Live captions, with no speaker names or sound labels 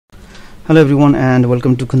Hello everyone and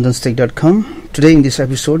welcome to kundanstech.com. Today in this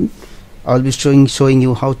episode I'll be showing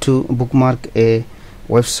you how to bookmark a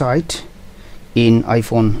website in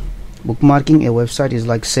iPhone. Bookmarking a website is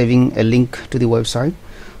like saving a link to the website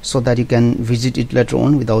so that you can visit it later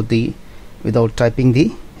on without typing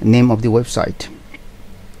the name of the website.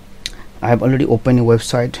 I have already opened a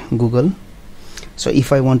website, Google. So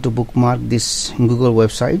if I want to bookmark this Google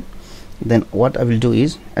website, then what I will do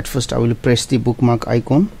is at first I will press the bookmark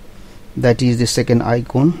icon. That is the second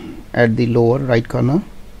icon at the lower right corner.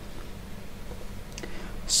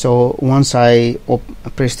 So once I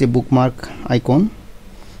press the bookmark icon,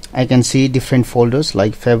 I can see different folders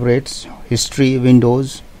like favorites, history,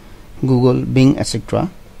 Windows, Google, Bing,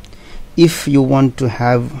 etc. If you want to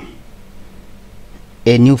have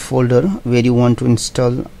a new folder where you want to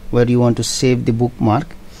install, where you want to save the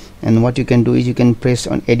bookmark, and what you can do is you can press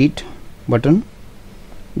on edit button,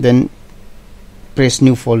 then press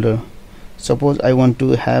new folder. Suppose I want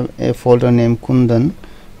to have a folder named Kundan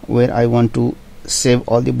where I want to save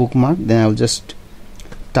all the bookmark, then I will just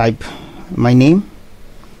type my name,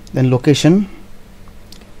 then location,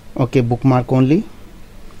 okay, bookmark only,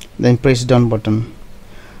 then press done button.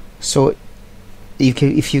 So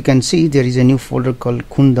if you can see, there is a new folder called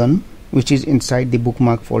Kundan which is inside the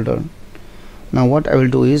bookmark folder. Now what I will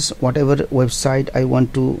do is whatever website I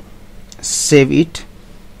want to save it,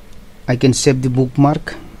 I can save the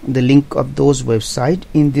bookmark, the link of those website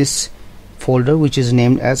in this folder which is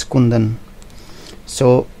named as Kundan.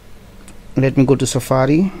 So let me go to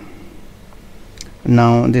Safari.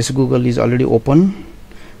 Now this Google is already open.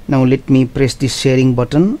 Now let me press the sharing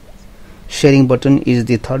button. Sharing button is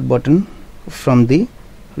the third button from the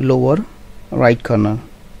lower right corner.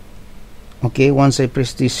 Okay, once I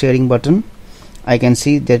press the sharing button, I can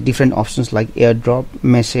see there are different options like airdrop,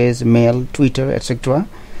 message, mail, Twitter, etc.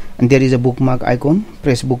 And there is a bookmark icon.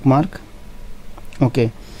 Press bookmark.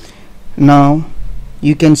 Okay, now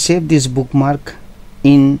you can save this bookmark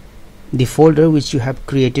in the folder which you have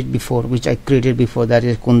created before, which I created before, that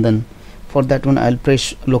is Kundan. For that one I'll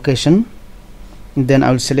press location, then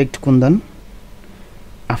I'll select Kundan.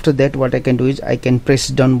 After that what I can do is I can press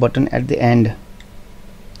done button at the end.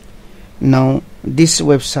 Now this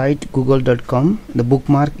website google.com, the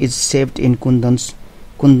bookmark is saved in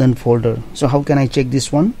Kundan folder. So how can I check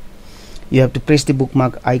this one? You have to press the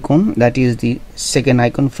bookmark icon, that is the second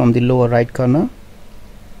icon from the lower right corner,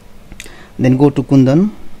 then go to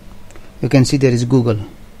Kundan. You can see there is Google.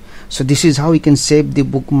 So this is how you can save the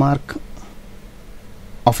bookmark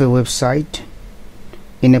of a website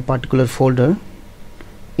in a particular folder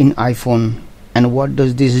in iPhone. And what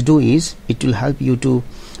does this do is it will help you to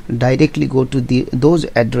directly go to those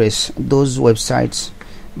websites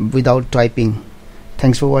without typing.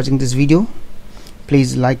 Thanks for watching this video.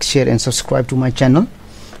 Please like, share and subscribe to my channel.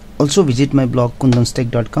 Also visit my blog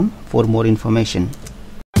kundanstech.com for more information.